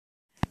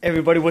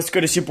Everybody, what's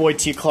good? It's your boy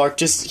T. Clark,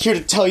 just here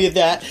to tell you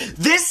that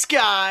this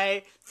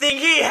guy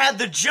think he had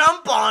the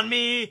jump on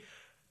me.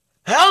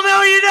 Hell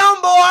no you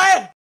don't,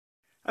 boy!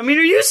 I mean,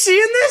 are you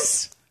seeing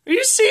this? Are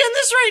you seeing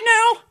this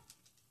right now?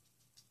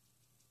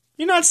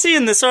 You're not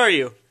seeing this, are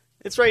you?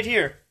 It's right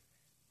here.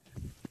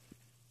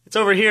 It's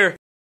over here.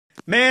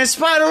 Man,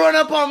 spider run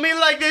up on me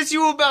like this,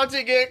 you about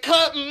to get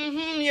cut,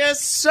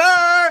 yes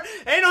sir!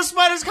 Ain't no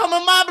spiders come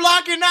on my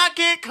block and not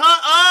get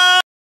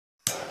cut,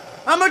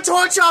 I'ma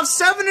torch off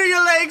 7 of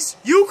your legs,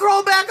 you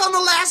crawl back on the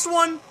last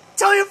one,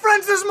 tell your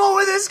friends there's more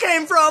where this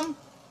came from!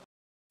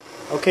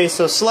 Okay,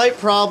 so slight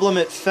problem,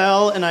 it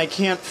fell and I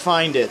can't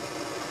find it.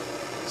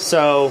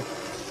 So,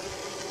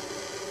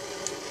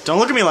 don't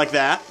look at me like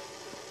that.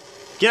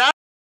 Get out!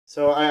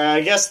 So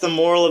I guess the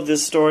moral of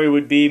this story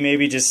would be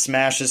maybe just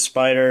smash a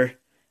spider,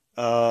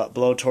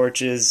 blow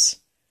torches,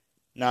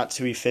 not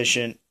too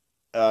efficient,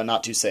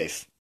 not too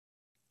safe.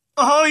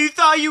 Oh, you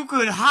thought you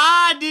could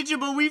hide, did you?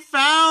 But we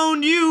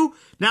found you.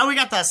 Now we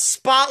got the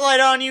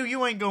spotlight on you.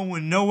 You ain't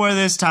going nowhere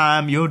this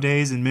time. Your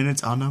days and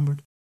minutes are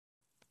numbered.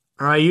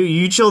 All right,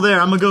 you chill there.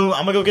 I'm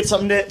gonna go get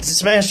something to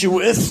smash you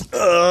with.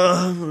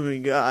 What do we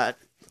got?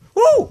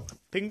 Woo!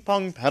 Ping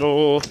pong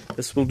paddle.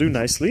 This will do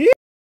nicely.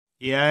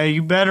 Yeah,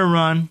 you better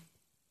run.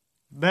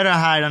 Better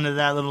hide under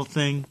that little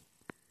thing.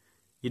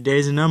 Your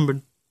days are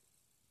numbered.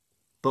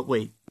 But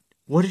wait,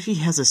 what if he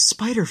has a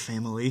spider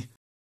family?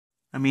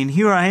 I mean,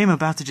 here I am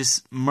about to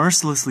just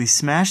mercilessly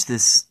smash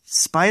this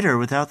spider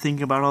without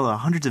thinking about all the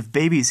hundreds of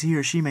babies he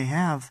or she may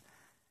have.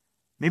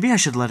 Maybe I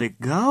should let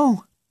it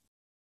go.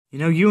 You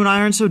know, you and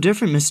I aren't so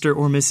different, Mr.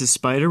 or Mrs.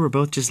 Spider. We're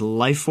both just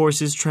life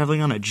forces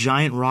traveling on a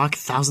giant rock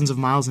thousands of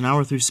miles an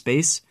hour through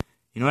space.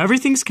 You know,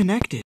 everything's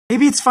connected.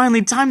 Maybe it's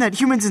finally time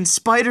that humans and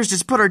spiders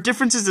just put our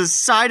differences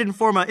aside and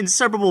form an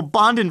inseparable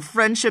bond and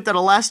friendship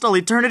that'll last all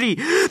eternity.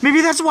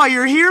 Maybe that's why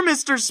you're here,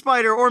 Mr.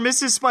 Spider or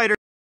Mrs. Spider.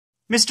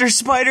 Mr.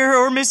 Spider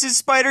or Mrs.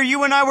 Spider,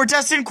 you and I were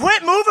destined.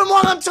 Quit moving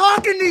while I'm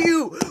talking to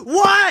you!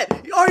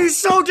 What? Are you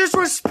so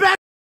disrespectful?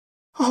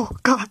 Oh,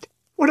 God.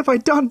 What have I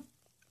done?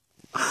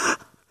 I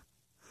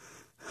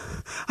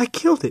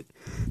killed it.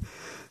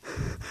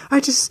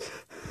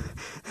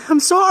 I'm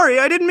sorry.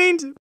 I didn't mean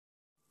to.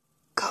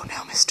 Go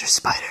now, Mr.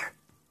 Spider.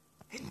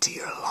 Into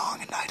your long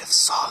night of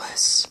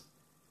solace.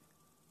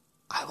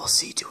 I will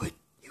see to it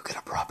you get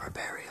a proper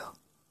burial.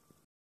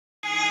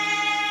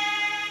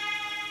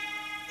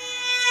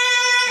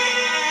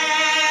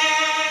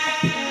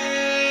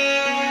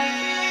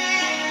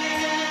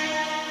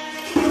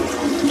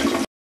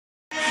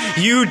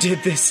 You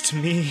did this to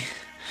me.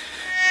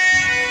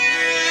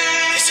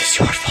 This is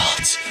your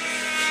fault.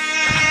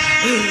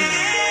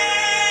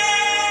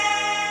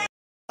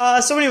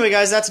 So anyway,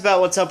 guys, that's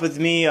about what's up with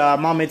me.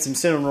 Mom made some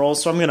cinnamon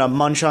rolls, so I'm gonna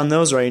munch on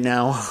those right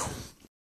now.